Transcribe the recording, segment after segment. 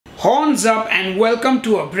Horns up and welcome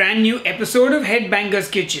to a brand new episode of Headbanger's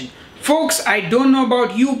Kitchen. Folks, I don't know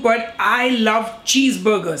about you, but I love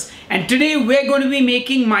cheeseburgers. And today we're going to be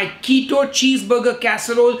making my keto cheeseburger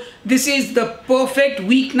casserole. This is the perfect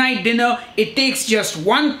weeknight dinner. It takes just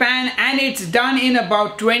one pan and it's done in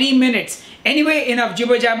about 20 minutes. Anyway, enough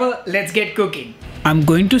jibber jabber, let's get cooking. I'm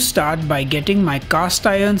going to start by getting my cast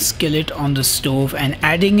iron skillet on the stove and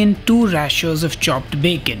adding in 2 rashers of chopped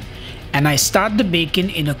bacon. And I start the bacon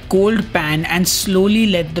in a cold pan and slowly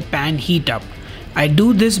let the pan heat up. I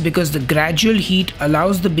do this because the gradual heat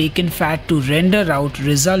allows the bacon fat to render out,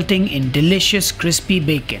 resulting in delicious crispy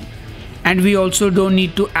bacon. And we also don't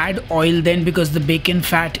need to add oil then because the bacon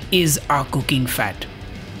fat is our cooking fat.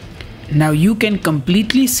 Now you can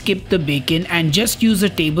completely skip the bacon and just use a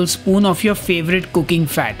tablespoon of your favorite cooking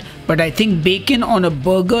fat, but I think bacon on a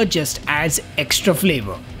burger just adds extra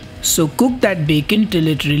flavor. So cook that bacon till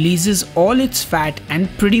it releases all its fat and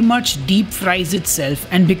pretty much deep fries itself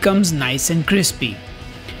and becomes nice and crispy.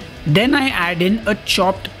 Then I add in a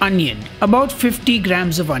chopped onion, about 50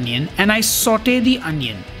 grams of onion, and I saute the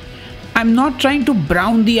onion. I'm not trying to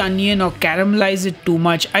brown the onion or caramelize it too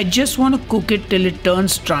much, I just want to cook it till it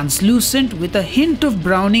turns translucent with a hint of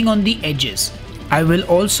browning on the edges. I will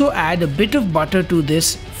also add a bit of butter to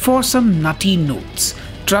this for some nutty notes.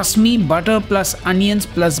 Trust me, butter plus onions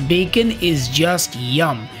plus bacon is just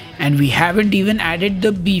yum, and we haven't even added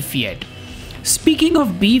the beef yet. Speaking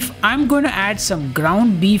of beef, I'm going to add some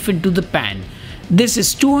ground beef into the pan. This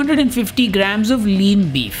is 250 grams of lean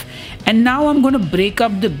beef. And now I'm going to break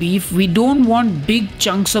up the beef. We don't want big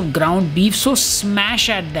chunks of ground beef, so smash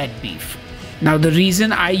at that beef. Now the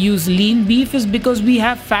reason I use lean beef is because we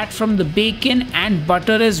have fat from the bacon and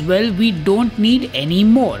butter as well. We don't need any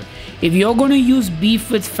more. If you're going to use beef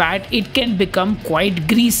with fat, it can become quite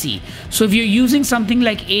greasy. So if you're using something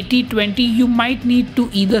like 80-20, you might need to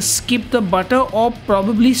either skip the butter or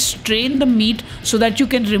probably strain the meat so that you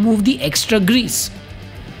can remove the extra grease.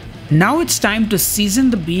 Now it's time to season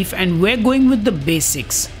the beef, and we're going with the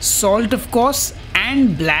basics. Salt, of course,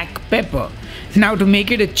 and black pepper. Now to make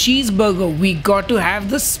it a cheeseburger, we got to have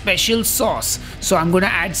the special sauce. So I'm going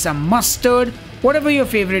to add some mustard, whatever your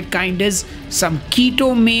favorite kind is, some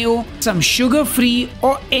keto mayo, some sugar-free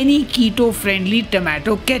or any keto-friendly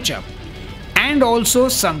tomato ketchup, and also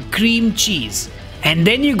some cream cheese. And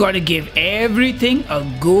then you gotta give everything a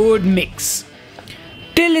good mix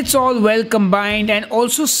till it's all well combined, and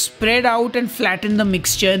also spread out and flatten the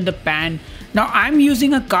mixture in the pan. Now I'm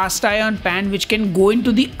using a cast iron pan which can go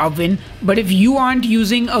into the oven, but if you aren't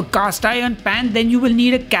using a cast iron pan, then you will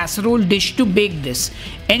need a casserole dish to bake this.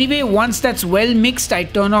 Anyway, once that's well mixed, I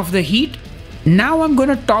turn off the heat. Now I'm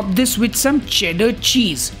gonna top this with some cheddar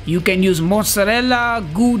cheese. You can use mozzarella,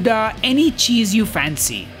 Gouda, any cheese you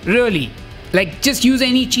fancy. Really, like just use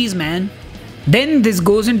any cheese, man. Then this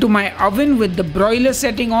goes into my oven with the broiler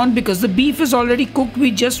setting on because the beef is already cooked.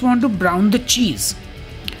 We just want to brown the cheese.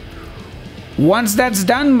 Once that's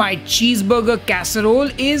done, my cheeseburger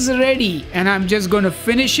casserole is ready, and I'm just going to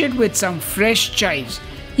finish it with some fresh chives.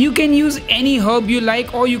 You can use any herb you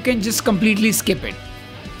like, or you can just completely skip it.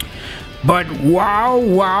 But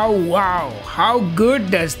wow, how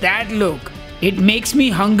good does that look? It makes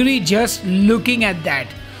me hungry just looking at that.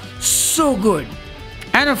 So good.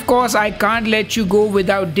 And of course, I can't let you go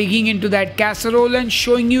without digging into that casserole and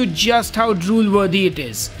showing you just how drool-worthy it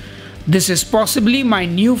is. This is possibly my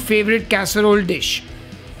new favorite casserole dish.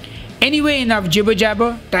 Anyway, enough jibber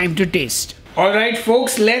jabber, time to taste. Alright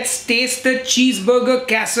folks, let's taste the cheeseburger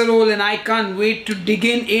casserole, and I can't wait to dig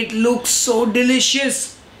in. It looks so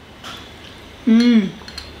delicious. Oh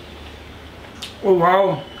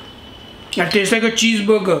wow, that tastes like a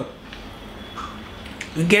cheeseburger.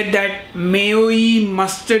 You get that mayo-y,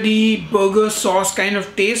 mustardy burger sauce kind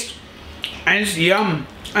of taste, and it's yum.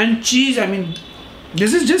 And cheese, I mean,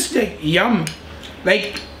 this is just like yum.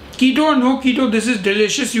 Like keto or no keto, this is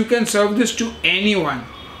delicious. You can serve this to anyone.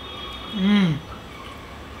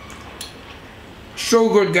 So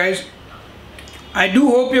good, guys. I do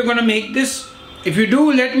hope you're gonna make this. If you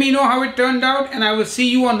do, let me know how it turned out, and I will see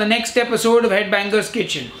you on the next episode of Headbanger's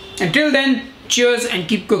Kitchen. Until then, cheers and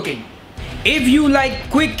keep cooking. If you like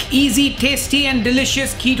quick, easy, tasty and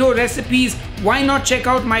delicious keto recipes, why not check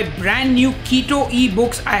out my brand new keto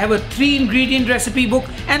ebooks. I have a 3-ingredient recipe book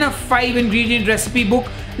and a 5-ingredient recipe book.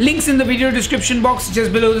 Links in the video description box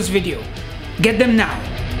just below this video. Get them now.